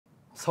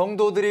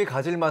성도들이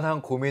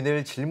가질만한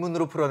고민을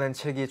질문으로 풀어낸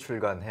책이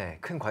출간해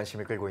큰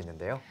관심을 끌고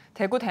있는데요.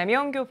 대구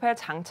대명교회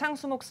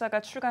장창수 목사가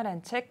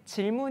출간한 책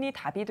질문이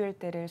답이 될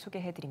때를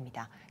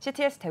소개해드립니다.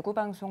 CTS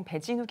대구방송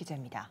배진우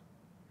기자입니다.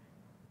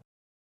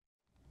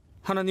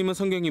 하나님은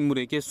성경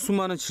인물에게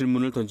수많은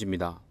질문을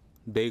던집니다.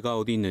 내가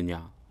어디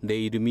있느냐? 내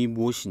이름이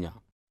무엇이냐?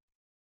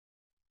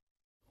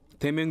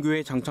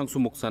 대명교회 장창수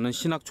목사는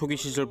신학 초기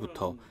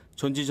시절부터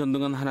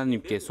전지전능한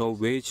하나님께서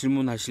왜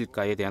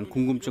질문하실까에 대한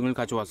궁금증을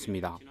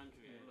가져왔습니다.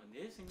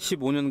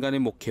 15년간의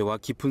목회와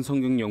깊은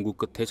성경연구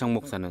끝에 장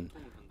목사는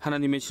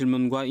하나님의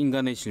질문과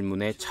인간의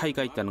질문에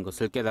차이가 있다는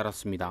것을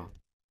깨달았습니다.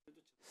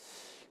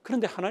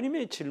 그런데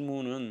하나님의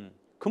질문은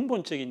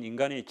근본적인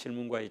인간의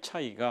질문과의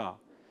차이가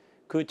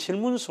그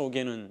질문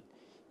속에는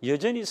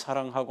여전히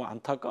사랑하고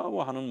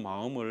안타까워하는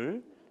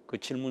마음을 그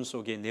질문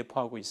속에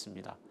내포하고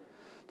있습니다.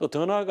 또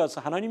더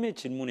나아가서 하나님의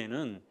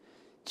질문에는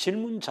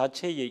질문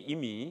자체에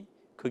이미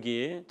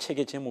거기에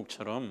책의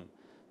제목처럼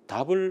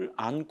답을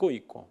안고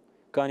있고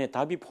그 안에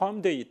답이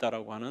포함되어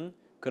있다라고 하는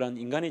그런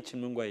인간의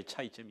질문과의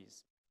차이점이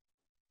있습니다.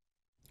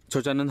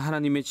 저자는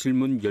하나님의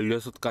질문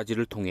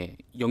 16가지를 통해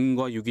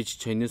영과 육이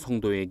지쳐있는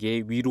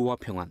성도에게 위로와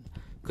평안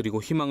그리고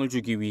희망을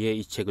주기 위해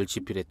이 책을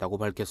집필했다고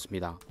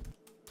밝혔습니다.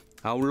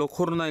 아울러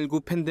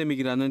코로나19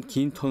 팬데믹이라는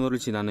긴 터널을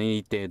지나는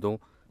이때에도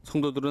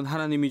성도들은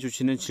하나님이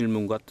주시는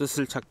질문과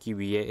뜻을 찾기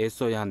위해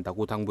애써야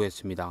한다고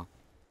당부했습니다.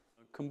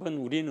 근본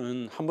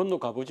우리는 한 번도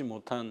가보지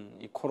못한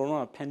이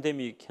코로나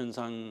팬데믹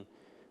현상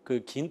그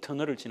긴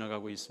터널을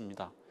지나가고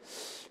있습니다.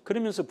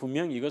 그러면서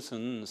분명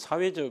이것은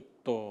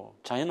사회적 또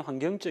자연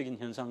환경적인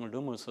현상을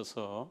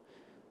넘어서서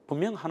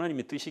분명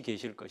하나님의 뜻이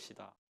계실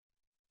것이다.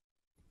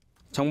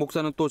 장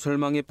목사는 또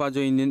절망에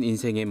빠져 있는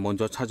인생에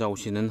먼저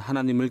찾아오시는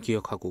하나님을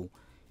기억하고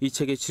이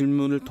책의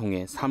질문을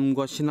통해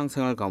삶과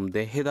신앙생활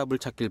가운데 해답을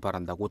찾길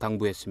바란다고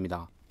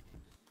당부했습니다.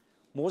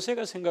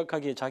 모세가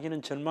생각하기에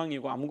자기는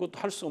절망이고 아무것도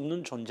할 수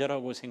없는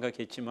존재라고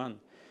생각했지만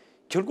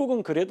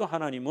결국은 그래도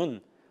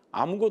하나님은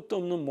아무것도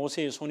없는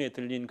모세의 손에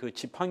들린 그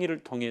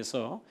지팡이를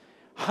통해서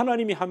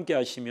하나님이 함께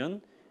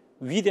하시면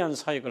위대한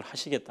사역을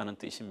하시겠다는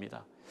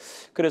뜻입니다.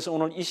 그래서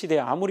오늘 이 시대에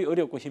아무리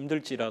어렵고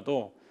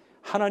힘들지라도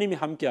하나님이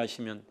함께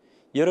하시면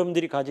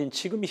여러분들이 가진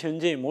지금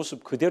현재의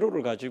모습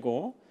그대로를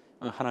가지고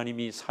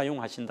하나님이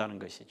사용하신다는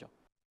것이죠.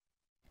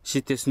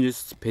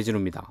 CTS뉴스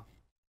배진우입니다.